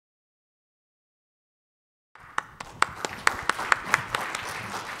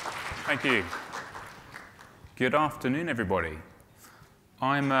Thank you. Good afternoon, everybody.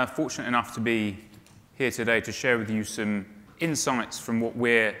 I'm fortunate enough to be here today to share with you some insights from what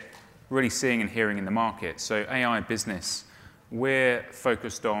we're really seeing and hearing in the market. So AI business, we're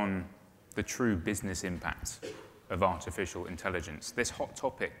focused on the true business impact of artificial intelligence. This hot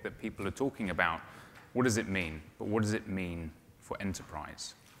topic that people are talking about, what does it mean? But what does it mean for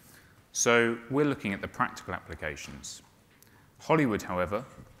enterprise? So we're looking at the practical applications. Hollywood, however,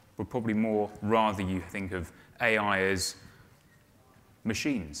 would probably more rather you think of AI as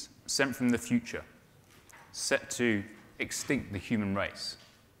machines sent from the future, set to extinct the human race,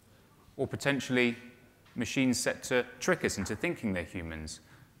 or potentially machines set to trick us into thinking they're humans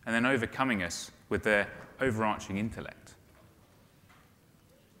and then overcoming us with their overarching intellect.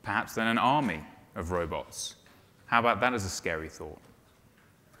 Perhaps then an army of robots. How about that as a scary thought?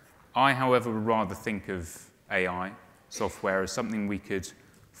 I, however, would rather think of AI software as something we could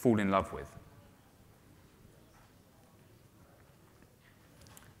fall in love with.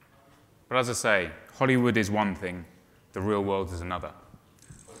 But as I say, Hollywood is one thing, the real world is another.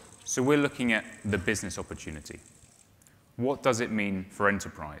 So we're looking at the business opportunity. What does it mean for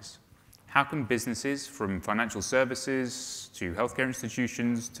enterprise? How can businesses, from financial services to healthcare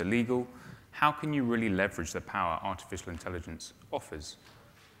institutions to legal, how can you really leverage the power artificial intelligence offers?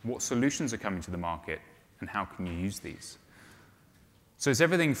 What solutions are coming to the market, and how can you use these? So it's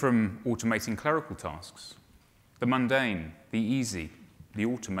everything from automating clerical tasks, the mundane, the easy, the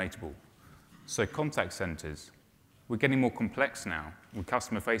automatable. So contact centers, we're getting more complex now with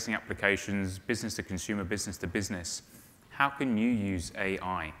customer-facing applications, business to consumer, business to business. How can you use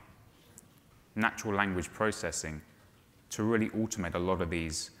AI, natural language processing, to really automate a lot of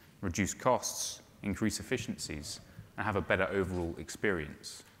these, reduce costs, increase efficiencies, and have a better overall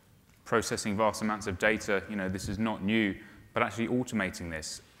experience? Processing vast amounts of data, this is not new, but actually automating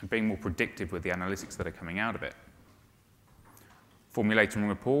this and being more predictive with the analytics that are coming out of it. Formulating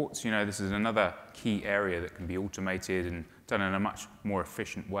reports, this is another key area that can be automated and done in a much more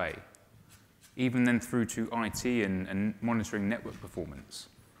efficient way. Even then through to IT and monitoring network performance.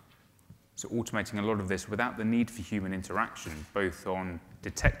 So automating a lot of this without the need for human interaction, both on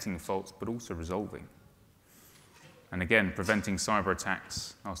detecting faults but also resolving. And again, preventing cyber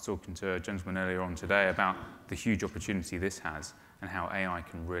attacks. I was talking to a gentleman earlier on today about the huge opportunity this has and how AI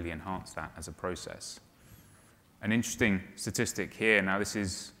can really enhance that as a process. An interesting statistic here, now this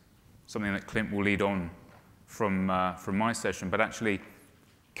is something that Clint will lead on from my session, but actually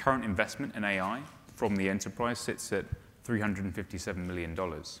current investment in AI from the enterprise sits at $357 million.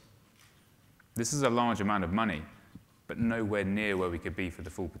 This is a large amount of money, but nowhere near where we could be for the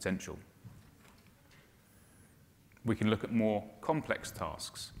full potential. We can look at more complex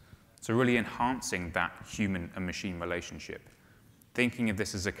tasks, so really enhancing that human and machine relationship, thinking of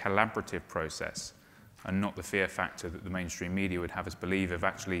this as a collaborative process and not the fear factor that the mainstream media would have us believe of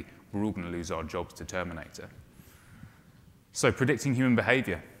actually we're all going to lose our jobs to Terminator. So predicting human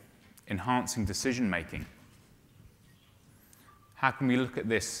behavior, enhancing decision-making. How can we look at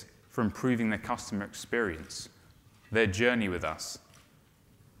this for improving the customer experience, their journey with us?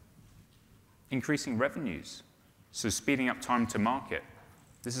 Increasing revenues. So speeding up time to market.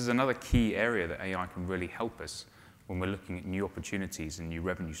 This is another key area that AI can really help us when we're looking at new opportunities and new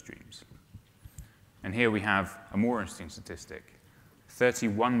revenue streams. And here we have a more interesting statistic.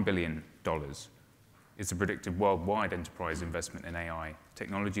 $31 billion is the predicted worldwide enterprise investment in AI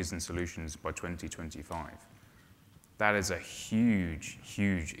technologies and solutions by 2025. That is a huge,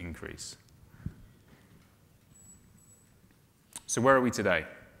 huge increase. So where are we today?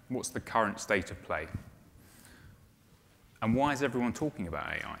 What's the current state of play? And why is everyone talking about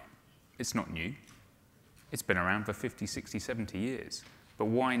AI? It's not new. It's been around for 50, 60, 70 years. But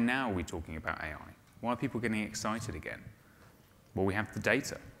why now are we talking about AI? Why are people getting excited again? Well, we have the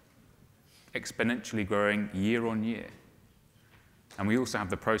data, exponentially growing year on year. And we also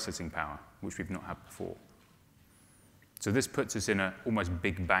have the processing power, which we've not had before. So this puts us in an almost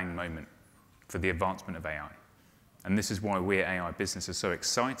big bang moment for the advancement of AI. And this is why we at AI Business are so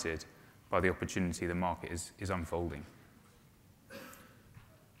excited by the opportunity the market is unfolding.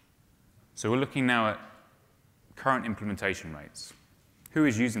 So we're looking now at current implementation rates. Who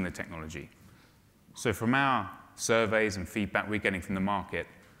is using the technology? So from our surveys and feedback we're getting from the market,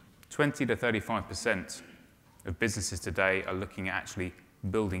 20 to 35% of businesses today are looking at actually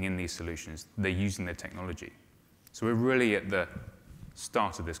building in these solutions. They're using the technology. So we're really at the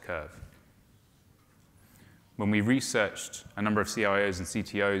start of this curve. When we researched a number of CIOs and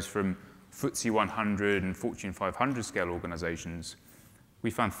CTOs from FTSE 100 and Fortune 500 scale organizations, we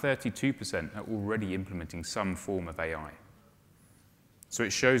found 32% are already implementing some form of AI. So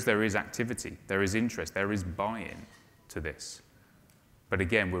it shows there is activity, there is interest, there is buy-in to this. But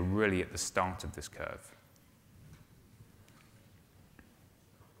again, we're really at the start of this curve.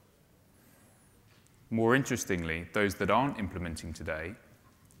 More interestingly, those that aren't implementing today,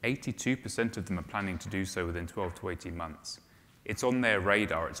 82% of them are planning to do so within 12 to 18 months. It's on their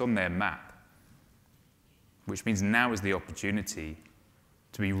radar, it's on their map, which means now is the opportunity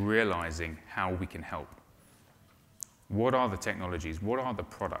to be realizing how we can help. What are the technologies? What are the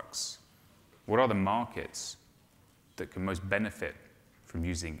products? What are the markets that can most benefit from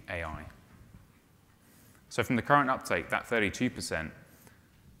using AI? So from the current uptake, that 32%,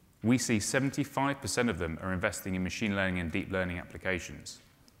 we see 75% of them are investing in machine learning and deep learning applications.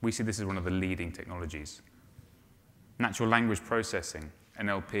 We see this as one of the leading technologies. Natural language processing,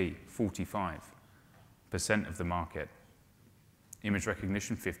 NLP, 45% of the market. Image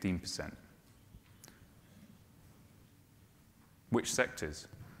recognition, 15%. Which sectors?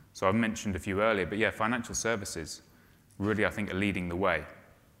 So I've mentioned a few earlier, but yeah, financial services really, I think, are leading the way.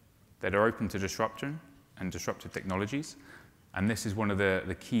 That are open to disruption and disruptive technologies. And this is one of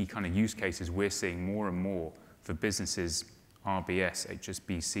the key kind of use cases we're seeing more and more for businesses, RBS,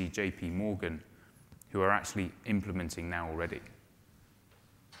 HSBC, JP Morgan, who are actually implementing now already.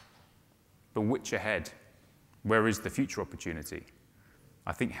 But which ahead? Where is the future opportunity?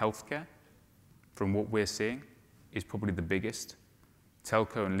 I think healthcare, from what we're seeing, is probably the biggest.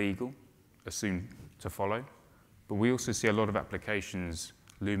 Telco and legal are soon to follow. But we also see a lot of applications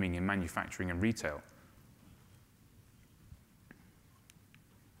looming in manufacturing and retail.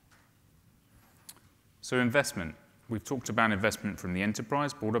 So investment. We've talked about investment from the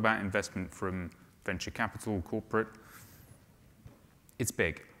enterprise, but what about investment from venture capital, corporate? It's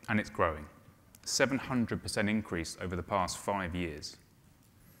big, and it's growing. 700% increase over the past 5 years.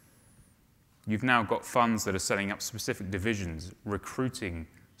 You've now got funds that are setting up specific divisions, recruiting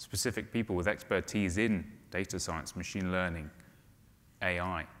specific people with expertise in data science, machine learning,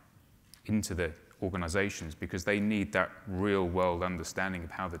 AI, into the organizations because they need that real-world understanding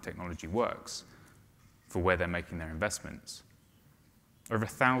of how the technology works for where they're making their investments. Over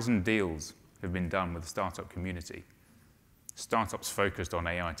 1,000 deals have been done with the startup community. Startups focused on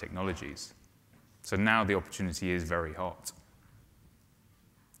AI technologies. So now the opportunity is very hot.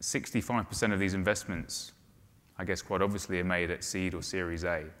 65% of these investments, I guess quite obviously, are made at seed or Series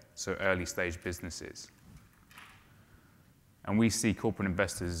A, so early stage businesses. And we see corporate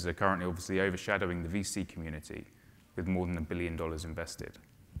investors are currently obviously overshadowing the VC community with more than $1 billion invested.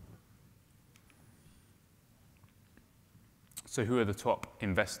 So who are the top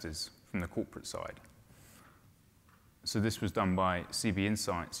investors from the corporate side? So this was done by CB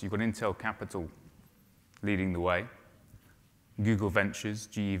Insights. You've got Intel Capital leading the way, Google Ventures,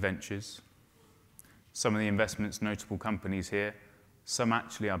 GE Ventures. Some of the investments, notable companies here. Some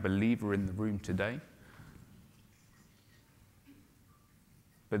actually, I believe, are in the room today.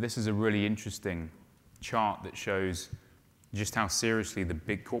 But this is a really interesting chart that shows just how seriously the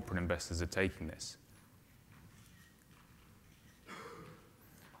big corporate investors are taking this.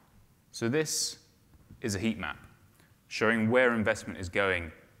 So this is a heat map showing where investment is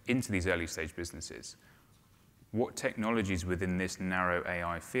going into these early stage businesses. What technologies within this narrow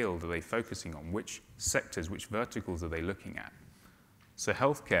AI field are they focusing on? Which sectors, which verticals are they looking at? So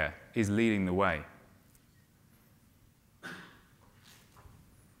healthcare is leading the way.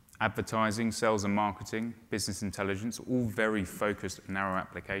 Advertising, sales and marketing, business intelligence, all very focused, narrow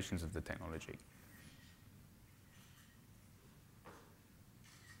applications of the technology.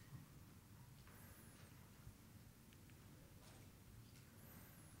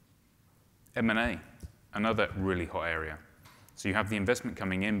 M&A, another really hot area. So you have the investment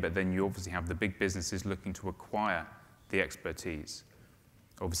coming in, but then you obviously have the big businesses looking to acquire the expertise.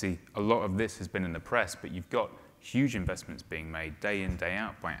 Obviously, a lot of this has been in the press, but you've got huge investments being made day in, day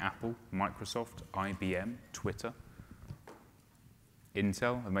out by Apple, Microsoft, IBM, Twitter.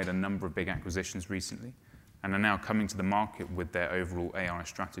 Intel have made a number of big acquisitions recently and are now coming to the market with their overall AI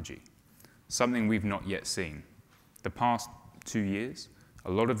strategy, something we've not yet seen. The past 2 years,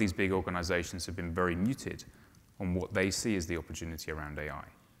 a lot of these big organizations have been very muted on what they see as the opportunity around AI.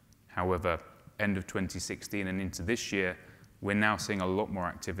 However, end of 2016 and into this year, we're now seeing a lot more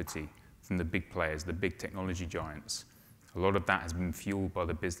activity from the big players, the big technology giants. A lot of that has been fueled by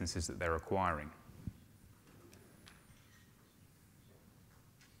the businesses that they're acquiring.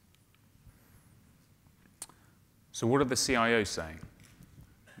 So what are the CIOs saying?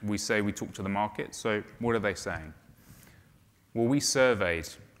 We say we talk to the market, so what are they saying? Well, we surveyed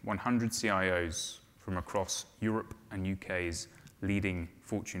 100 CIOs from across Europe and UK's leading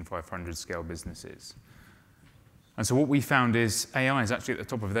Fortune 500 scale businesses. And so what we found is AI is actually at the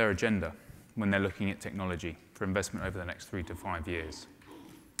top of their agenda when they're looking at technology for investment over the next 3 to 5 years.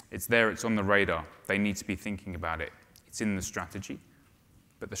 It's there, it's on the radar. They need to be thinking about it. It's in the strategy,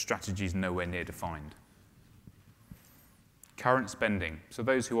 but the strategy is nowhere near defined. Current spending, so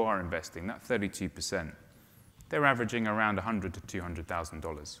those who are investing, that 32%, they're averaging around $100,000 to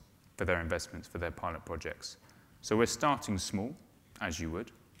 $200,000 for their investments, for their pilot projects. So we're starting small, as you would,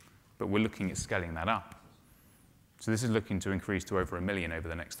 but we're looking at scaling that up. So this is looking to increase to over $1 million over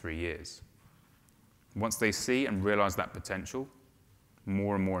the next 3 years. Once they see and realize that potential,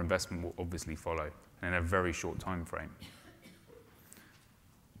 more and more investment will obviously follow in a very short time frame.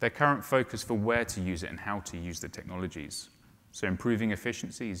 Their current focus for where to use it and how to use the technologies. So improving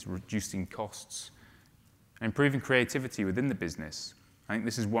efficiencies, reducing costs, and improving creativity within the business. I think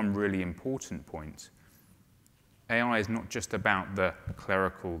this is one really important point. AI is not just about the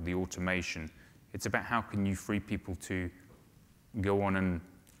clerical, the automation. It's about how can you free people to go on and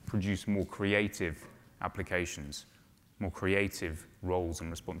produce more creative applications, more creative roles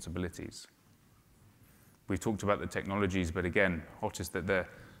and responsibilities. We've talked about the technologies, but again, hottest that the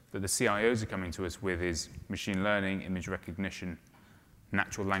CIOs are coming to us with is machine learning, image recognition,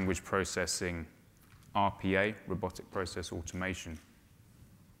 natural language processing, RPA, robotic process automation.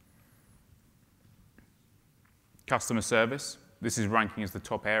 Customer service, this is ranking as the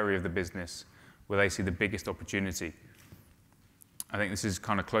top area of the business where they see the biggest opportunity. I think this is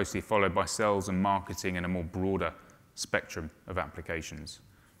kind of closely followed by sales and marketing and a more broader spectrum of applications.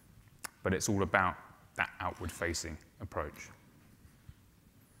 But it's all about that outward-facing approach.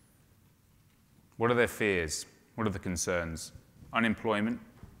 What are their fears? What are the concerns? Unemployment,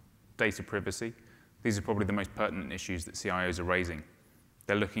 data privacy. These are probably the most pertinent issues that CIOs are raising.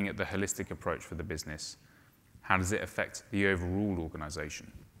 They're looking at the holistic approach for the business. How does it affect the overall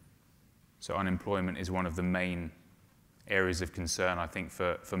organization? So unemployment is one of the main areas of concern, I think,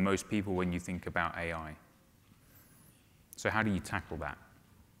 for most people when you think about AI. So how do you tackle that?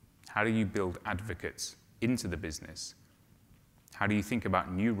 How do you build advocates into the business? How do you think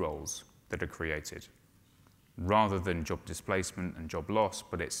about new roles that are created? Rather than job displacement and job loss,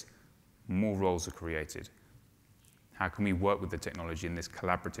 but it's more roles are created. How can we work with the technology in this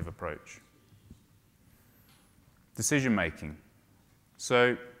collaborative approach? Decision making.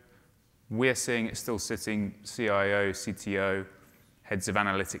 So we're seeing it still sitting CIO, CTO, heads of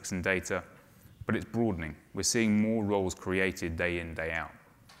analytics and data, but it's broadening. We're seeing more roles created day in, day out.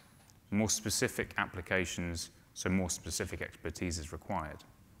 More specific applications, so more specific expertise is required.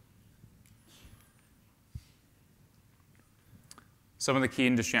 Some of the key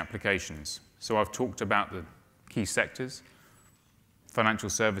industry applications. So I've talked about the key sectors. Financial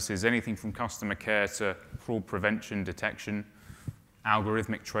services, anything from customer care to fraud prevention, detection,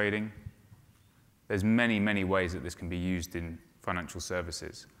 algorithmic trading. There's many, many ways that this can be used in financial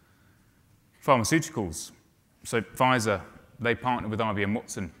services. Pharmaceuticals. So Pfizer, they partner with IBM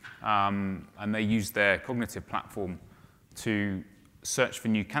Watson, and they use their cognitive platform to search for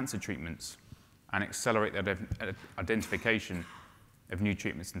new cancer treatments and accelerate the identification of new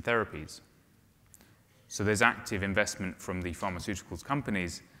treatments and therapies. So there's active investment from the pharmaceuticals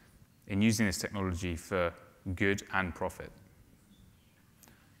companies in using this technology for good and profit.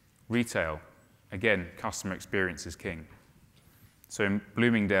 Retail, again, customer experience is king. So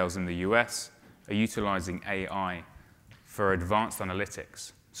Bloomingdale's in the US are utilizing AI for advanced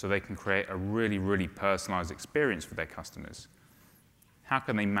analytics so they can create a really, really personalized experience for their customers. How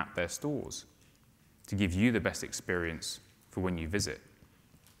can they map their stores to give you the best experience for when you visit,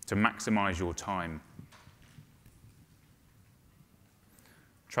 to maximize your time?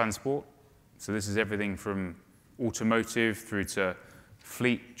 Transport, so this is everything from automotive through to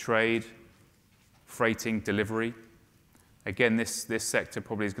fleet, trade, freighting, delivery. Again, this sector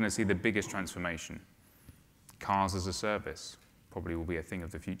probably is going to see the biggest transformation. Cars as a service probably will be a thing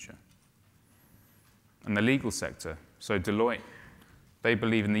of the future. And the legal sector, so Deloitte, they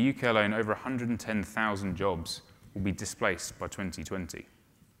believe in the UK alone over 110,000 jobs will be displaced by 2020.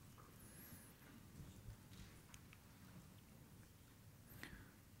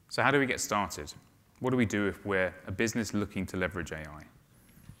 So how do we get started? What do we do if we're a business looking to leverage AI?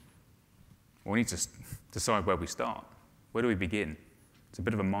 Well, we need to decide where we start. Where do we begin? It's a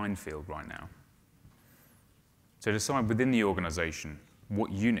bit of a minefield right now. So decide within the organization,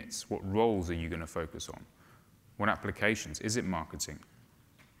 what units, what roles are you going to focus on? What applications? Is it marketing?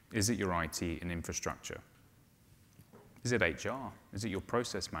 Is it your IT and infrastructure? Is it HR? Is it your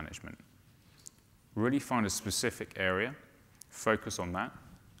process management? Really find a specific area, focus on that,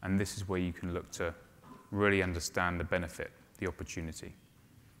 and this is where you can look to really understand the benefit, the opportunity.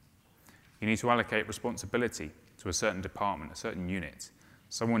 You need to allocate responsibility to a certain department, a certain unit.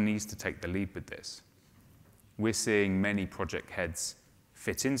 Someone needs to take the lead with this. We're seeing many project heads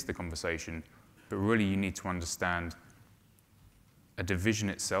fit into the conversation, but really you need to understand a division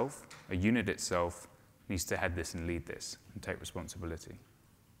itself, a unit itself, needs to head this and lead this and take responsibility.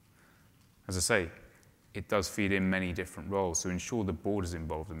 As I say, it does feed in many different roles, so ensure the board is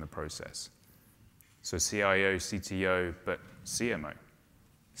involved in the process. So CIO, CTO, but CMO,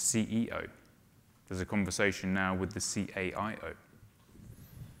 CEO. There's a conversation now with the CAIO.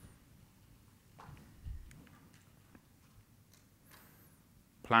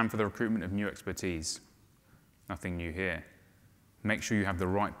 Plan for the recruitment of new expertise. Nothing new here. Make sure you have the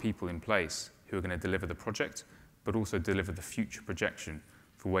right people in place who are going to deliver the project, but also deliver the future projection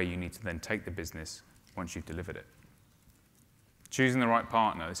for where you need to then take the business once you've delivered it. Choosing the right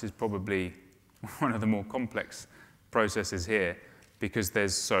partner, this is probably one of the more complex processes here because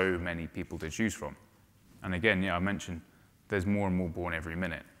there's so many people to choose from. And again, I mentioned there's more and more born every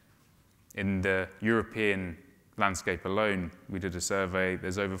minute. In the European landscape alone, we did a survey,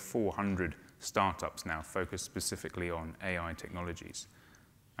 there's over 400 startups now focused specifically on AI technologies,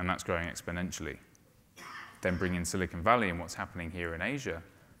 and that's growing exponentially. Then bring in Silicon Valley and what's happening here in Asia,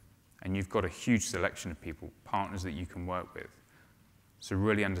 and you've got a huge selection of people, partners that you can work with. So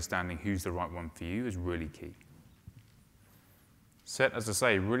really understanding who's the right one for you is really key. Set, as I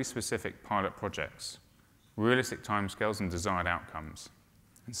say, really specific pilot projects, realistic timescales and desired outcomes,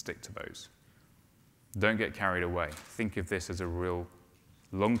 and stick to those. Don't get carried away. Think of this as a real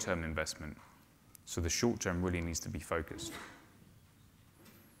long-term investment, so the short-term really needs to be focused.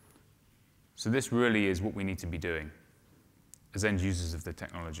 So this really is what we need to be doing as end users of the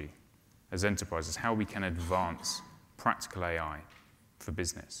technology, as enterprises, how we can advance practical AI for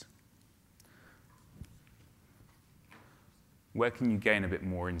business. Where can you gain a bit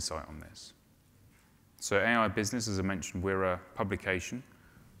more insight on this? So AI Business, as I mentioned, we're a publication.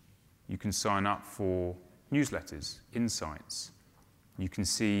 You can sign up for newsletters, insights. You can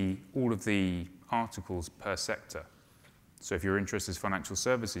see all of the articles per sector. So if your interest is financial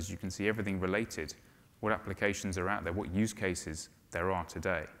services, you can see everything related, what applications are out there, what use cases there are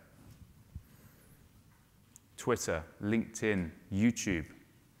today. Twitter, LinkedIn, YouTube.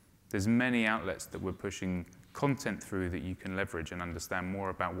 There's many outlets that we're pushing content through that you can leverage and understand more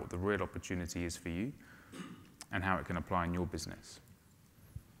about what the real opportunity is for you and how it can apply in your business.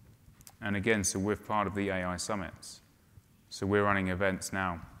 And again, so we're part of the AI Summits. So we're running events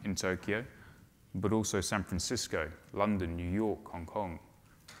now in Tokyo, but also San Francisco, London, New York, Hong Kong,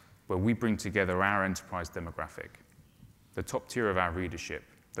 where we bring together our enterprise demographic, the top tier of our readership,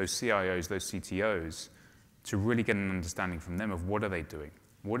 those CIOs, those CTOs, to really get an understanding from them of what are they doing,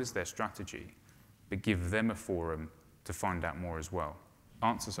 what is their strategy, but give them a forum to find out more as well,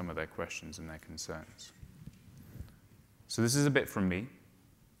 answer some of their questions and their concerns. So this is a bit from me.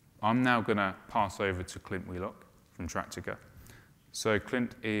 I'm now going to pass over to Clint Wheelock from Tractica. So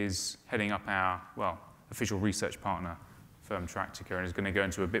Clint is heading up our, official research partner firm Tractica, and is going to go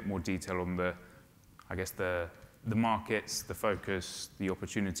into a bit more detail on the markets, the focus, the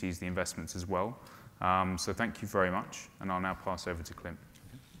opportunities, the investments as well. So thank you very much, and I'll now pass over to Clint.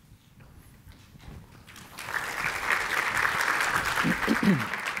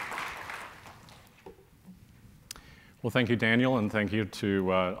 Well, thank you, Daniel, and thank you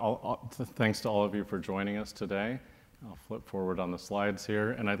to thanks to all of you for joining us today. I'll flip forward on the slides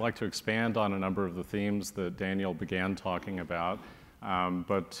here, and I'd like to expand on a number of the themes that Daniel began talking about,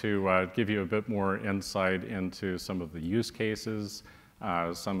 but to give you a bit more insight into some of the use cases,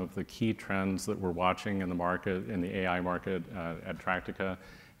 some of the key trends that we're watching in the market, in the AI market at Tractica,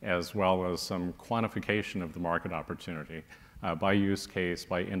 as well as some quantification of the market opportunity. By use case,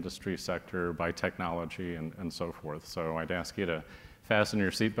 by industry sector, by technology, and so forth. So I'd ask you to fasten your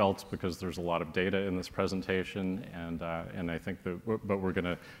seatbelts because there's a lot of data in this presentation, and I think that, but we're going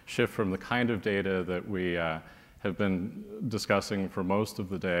to shift from the kind of data that we have been discussing for most of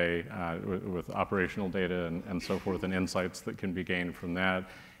the day with operational data and so forth, and insights that can be gained from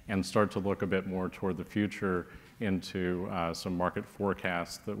that, and start to look a bit more toward the future into some market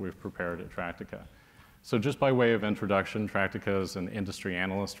forecasts that we've prepared at Tractica. So just by way of introduction, Tractica is an industry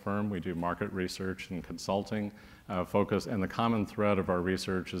analyst firm. We do market research and consulting focus, and the common thread of our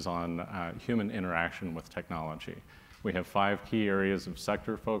research is on human interaction with technology. We have 5 key areas of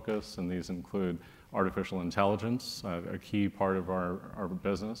sector focus, and these include artificial intelligence, a key part of our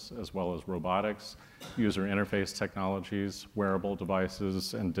business, as well as robotics, user interface technologies, wearable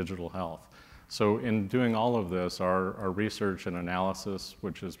devices, and digital health. So in doing all of this, our research and analysis,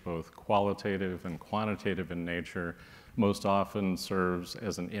 which is both qualitative and quantitative in nature, most often serves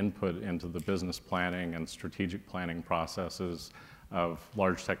as an input into the business planning and strategic planning processes of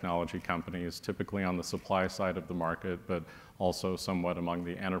large technology companies, typically on the supply side of the market, but also somewhat among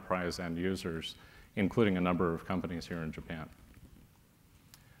the enterprise end users, including a number of companies here in Japan.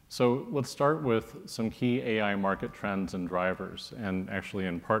 So let's start with some key AI market trends and drivers. And actually,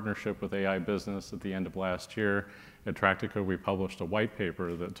 in partnership with AI Business at the end of last year, at Tractica, we published a white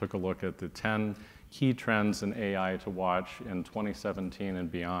paper that took a look at the 10 key trends in AI to watch in 2017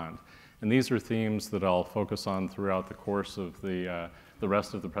 and beyond. And these are themes that I'll focus on throughout the course of the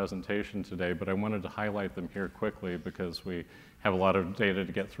rest of the presentation today, but I wanted to highlight them here quickly because we have a lot of data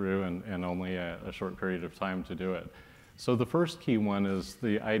to get through and only a short period of time to do it. So the first key one is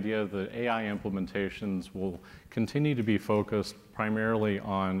the idea that AI implementations will continue to be focused primarily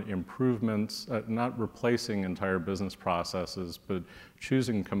on improvements, not replacing entire business processes, but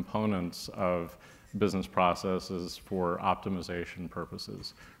choosing components of business processes for optimization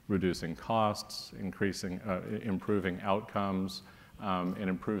purposes, reducing costs, improving outcomes, and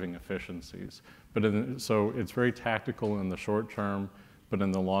improving efficiencies. So it's very tactical in the short term, but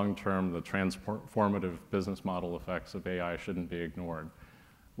in the long term, the transformative business model effects of AI shouldn't be ignored.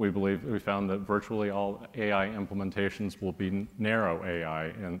 We found that virtually all AI implementations will be narrow AI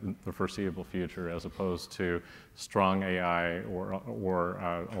in the foreseeable future, as opposed to strong AI, or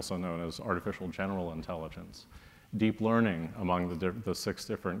also known as artificial general intelligence. Deep learning, among the 6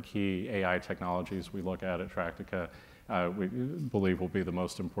 different key AI technologies we look at Tractica, we believe will be the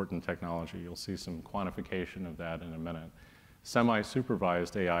most important technology. You'll see some quantification of that in a minute.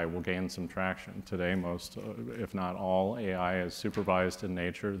 Semi-supervised AI will gain some traction. Today, most, if not all, AI is supervised in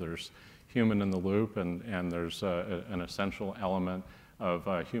nature. There's human in the loop, and there's an essential element of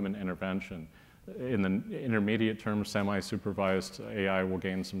human intervention. In the intermediate term, semi-supervised AI will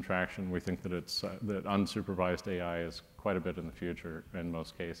gain some traction. We think that that unsupervised AI is quite a bit in the future in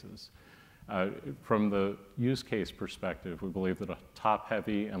most cases. From the use case perspective, we believe that a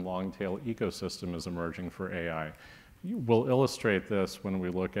top-heavy and long-tail ecosystem is emerging for AI. We'll illustrate this when we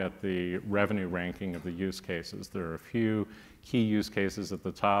look at the revenue ranking of the use cases. There are a few key use cases at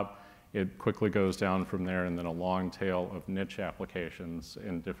the top. It quickly goes down from there, and then a long tail of niche applications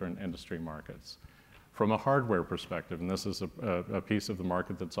in different industry markets. From a hardware perspective, and this is a piece of the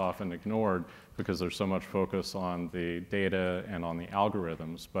market that's often ignored because there's so much focus on the data and on the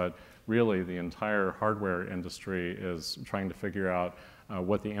algorithms, but really the entire hardware industry is trying to figure out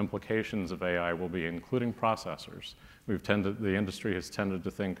what the implications of AI will be, including processors. The industry has tended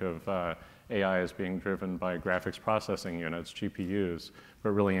to think of AI as being driven by graphics processing units, GPUs,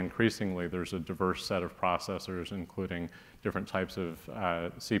 but really increasingly there's a diverse set of processors, including different types of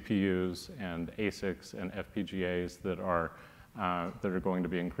CPUs and ASICs and FPGAs that are going to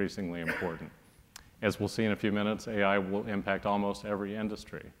be increasingly important. As we'll see in a few minutes, AI will impact almost every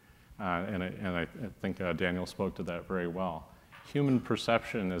industry, and I think Daniel spoke to that very well. Human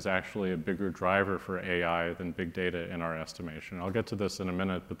perception is actually a bigger driver for AI than big data in our estimation. I'll get to this in a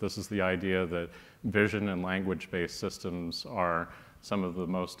minute, but this is the idea that vision and language-based systems are some of the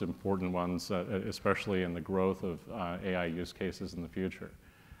most important ones, especially in the growth of AI use cases in the future.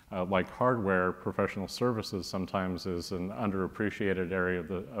 Like hardware, professional services sometimes is an underappreciated area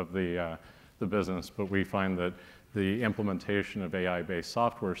of the business, but we find that the implementation of AI-based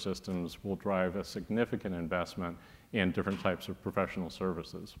software systems will drive a significant investment in different types of professional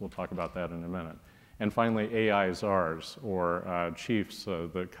services. We'll talk about that in a minute. And finally, AI czars, or chiefs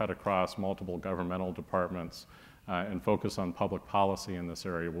that cut across multiple governmental departments and focus on public policy in this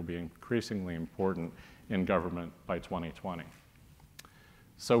area will be increasingly important in government by 2020.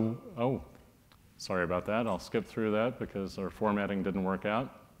 So, sorry about that. I'll skip through that because our formatting didn't work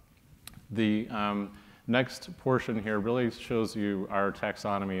out. The next portion here really shows you our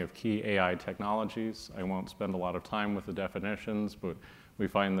taxonomy of key AI technologies. I won't spend a lot of time with the definitions, but we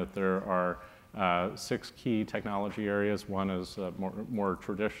find that there are 6 key technology areas. One is more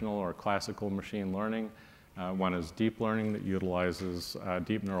traditional or classical machine learning. One is deep learning that utilizes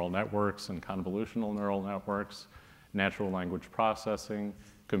deep neural networks and convolutional neural networks, natural language processing,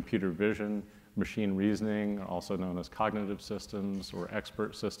 computer vision, machine reasoning, also known as cognitive systems or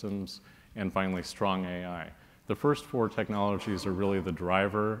expert systems, and finally, strong AI. The first 4 technologies are really the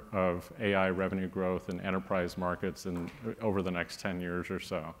driver of AI revenue growth in enterprise markets over the next 10 years or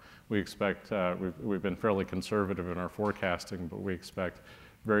so. We expect, we've been fairly conservative in our forecasting, but we expect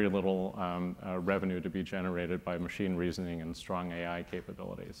very little revenue to be generated by machine reasoning and strong AI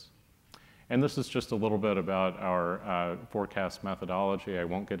capabilities. And this is just a little bit about our forecast methodology. I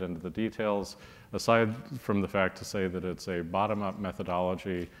won't get into the details, aside from the fact to say that it's a bottom-up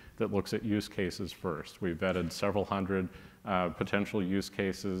methodology that looks at use cases first. We vetted several hundred potential use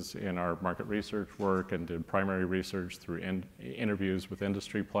cases in our market research work and did primary research through interviews with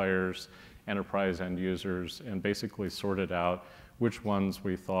industry players, enterprise end users, and basically sorted out which ones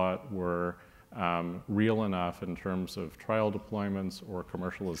we thought were real enough in terms of trial deployments or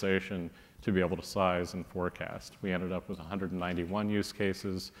commercialization to be able to size and forecast. We ended up with 191 use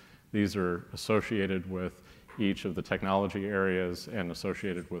cases. These are associated with each of the technology areas and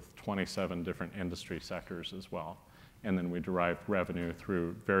associated with 27 different industry sectors as well. And then we derived revenue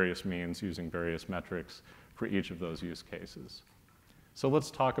through various means using various metrics for each of those use cases. So let's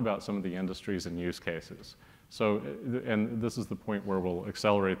talk about some of the industries and use cases. So, and this is the point where we'll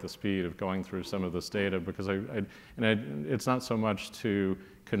accelerate the speed of going through some of this data, because it's not so much to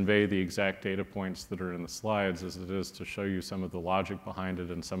convey the exact data points that are in the slides as it is to show you some of the logic behind it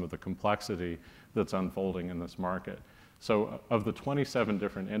and some of the complexity that's unfolding in this market. So of the 27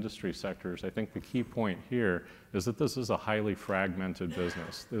 different industry sectors, I think the key point here is that this is a highly fragmented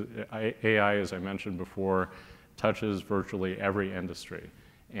business. AI, as I mentioned before, touches virtually every industry.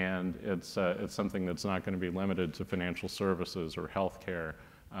 And it's something that's not going to be limited to financial services or healthcare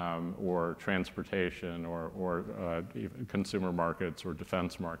or transportation or even consumer markets or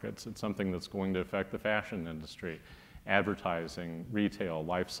defense markets. It's something that's going to affect the fashion industry, advertising, retail,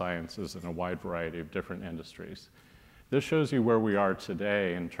 life sciences, and a wide variety of different industries. This shows you where we are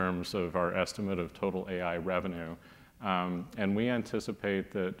today in terms of our estimate of total AI revenue. And we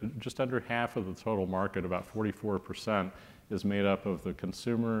anticipate that just under half of the total market, about 44%, is made up of the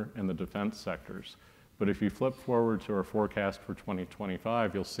consumer and the defense sectors. But if you flip forward to our forecast for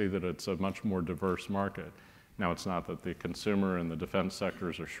 2025, you'll see that it's a much more diverse market. Now, it's not that the consumer and the defense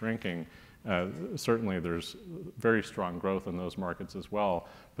sectors are shrinking. Certainly, there's very strong growth in those markets as well.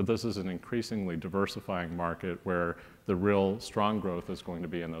 But this is an increasingly diversifying market where the real strong growth is going to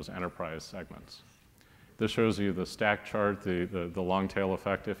be in those enterprise segments. This shows you the stack chart, the long tail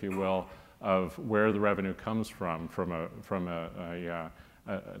effect, if you will, of where the revenue comes from an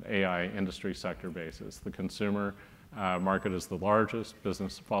AI industry sector basis. The consumer market is the largest,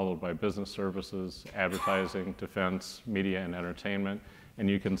 business followed by business services, advertising, defense, media, and entertainment. And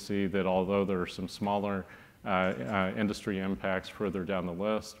you can see that although there are some smaller industry impacts further down the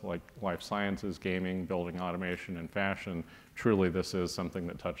list, like life sciences, gaming, building automation, and fashion, truly this is something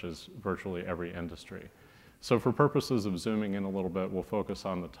that touches virtually every industry. So for purposes of zooming in a little bit, we'll focus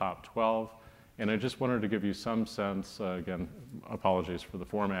on the top 12. And I just wanted to give you some sense, again, apologies for the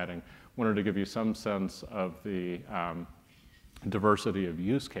formatting, wanted to give you some sense of the diversity of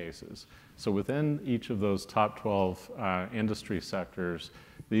use cases. So within each of those top 12 industry sectors,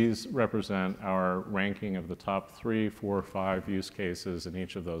 these represent our ranking of the top 3, 4, 5 use cases in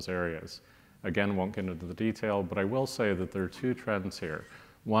each of those areas. Again, won't get into the detail, but I will say that there are two trends here.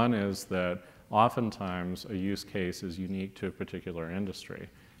 One is that oftentimes a use case is unique to a particular industry.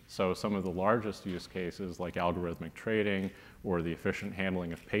 So some of the largest use cases like algorithmic trading or the efficient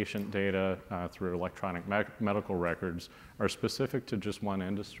handling of patient data through electronic medical records are specific to just one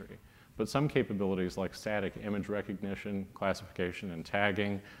industry. But some capabilities like static image recognition, classification and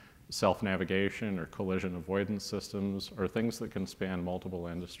tagging, self-navigation or collision avoidance systems are things that can span multiple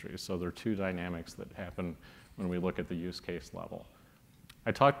industries. So there are two dynamics that happen when we look at the use case level.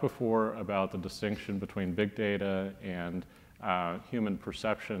 I talked before about the distinction between big data and human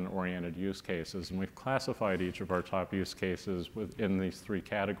perception-oriented use cases, and we've classified each of our top use cases within these three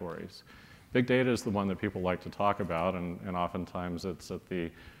categories. Big data is the one that people like to talk about, and oftentimes it's at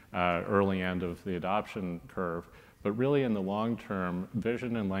the early end of the adoption curve. But really in the long term,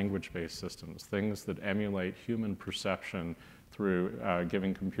 vision and language-based systems, things that emulate human perception through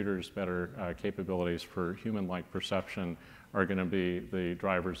giving computers better capabilities for human-like perception are going to be the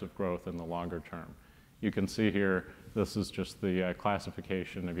drivers of growth in the longer term. You can see here, this is just the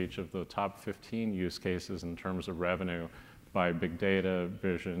classification of each of the top 15 use cases in terms of revenue by big data,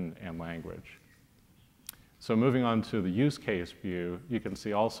 vision, and language. So moving on to the use case view, you can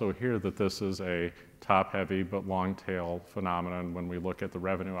see also here that this is a top-heavy but long-tail phenomenon when we look at the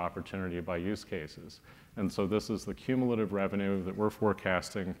revenue opportunity by use cases. And so this is the cumulative revenue that we're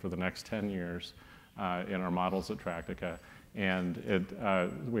forecasting for the next 10 years in our models at Tractica. And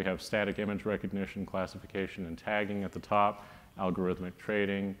we have static image recognition, classification, and tagging at the top, algorithmic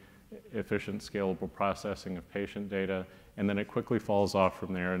trading, efficient scalable processing of patient data, and then it quickly falls off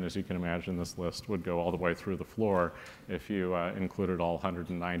from there. And as you can imagine, this list would go all the way through the floor if you included all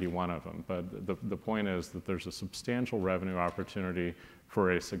 191 of them. But the point is that there's a substantial revenue opportunity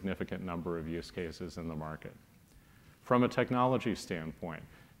for a significant number of use cases in the market. From a technology standpoint,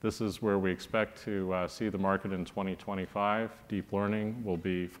 this is where we expect to see the market in 2025. Deep learning will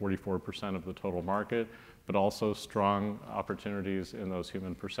be 44% of the total market, but also strong opportunities in those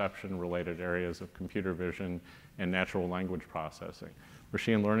human perception-related areas of computer vision and natural language processing.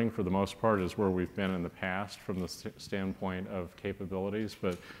 Machine learning, for the most part, is where we've been in the past from the standpoint of capabilities,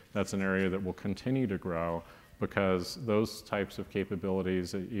 but that's an area that will continue to grow because those types of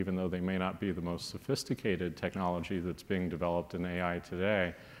capabilities, even though they may not be the most sophisticated technology that's being developed in AI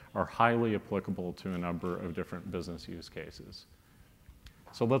today, are highly applicable to a number of different business use cases.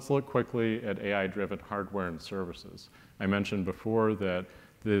 So let's look quickly at AI-driven hardware and services. I mentioned before that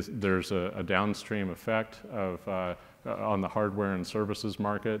there's a downstream effect on the hardware and services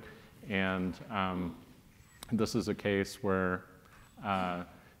market, and this is a case where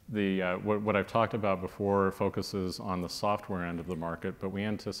what I've talked about before focuses on the software end of the market, but we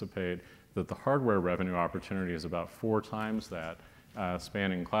anticipate that the hardware revenue opportunity is about 4 times that,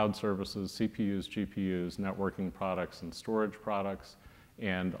 spanning cloud services, CPUs, GPUs, networking products, and storage products.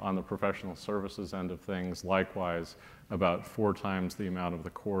 And on the professional services end of things, likewise, about 4 times the amount of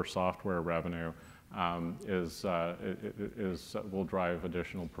the core software revenue will drive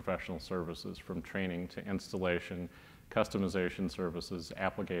additional professional services, from training to installation, customization services,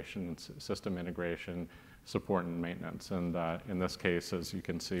 application and system integration, support and maintenance. And in this case, as you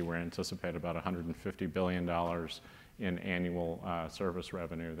can see, we're anticipating about $150 billion in annual service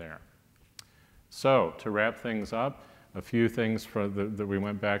revenue there. So to wrap things up, a few things that we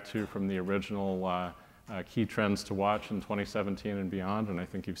went back to from the original key trends to watch in 2017 and beyond, and I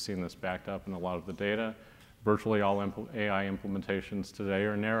think you've seen this backed up in a lot of the data. Virtually all AI implementations today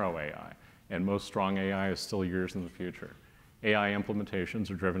are narrow AI, and most strong AI is still years in the future. AI implementations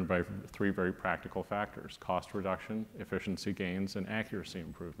are driven by 3 very practical factors: cost reduction, efficiency gains, and accuracy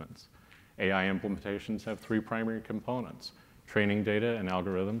improvements. AI implementations have 3 primary components: training data and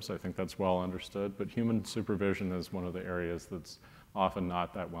algorithms. I think that's well understood, but human supervision is one of the areas that's often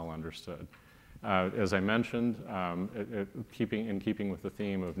not that well understood. As I mentioned, in keeping with the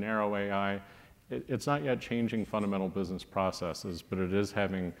theme of narrow AI, it's not yet changing fundamental business processes, but it is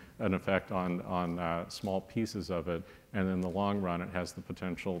having an effect on small pieces of it, and in the long run, it has the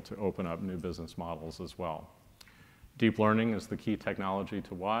potential to open up new business models as well. Deep learning is the key technology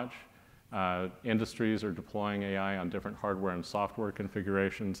to watch. Industries are deploying AI on different hardware and software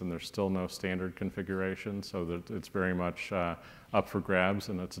configurations, and there's still no standard configuration, so that it's very much up for grabs,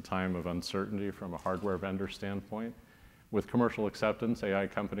 and it's a time of uncertainty from a hardware vendor standpoint. With commercial acceptance, AI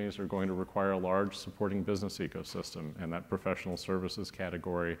companies are going to require a large supporting business ecosystem, and that professional services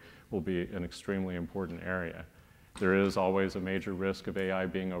category will be an extremely important area. There is always a major risk of AI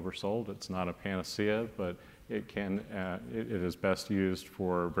being oversold. It's not a panacea, but it is best used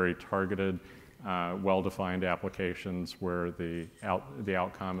for very targeted, well-defined applications where the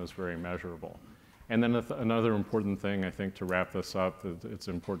outcome is very measurable. And then another important thing, I think, to wrap this up, that it's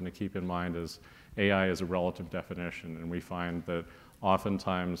important to keep in mind is AI is a relative definition, and we find that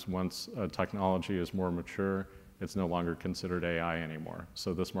oftentimes once a technology is more mature, it's no longer considered AI anymore.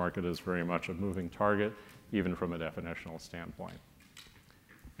 So this market is very much a moving target, even from a definitional standpoint.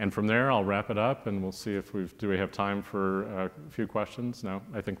 And from there, I'll wrap it up, and we'll see if do we have time for a few questions? No,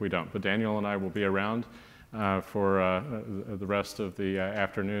 I think we don't. But Daniel and I will be around for the rest of the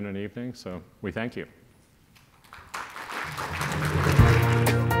afternoon and evening, so we thank you.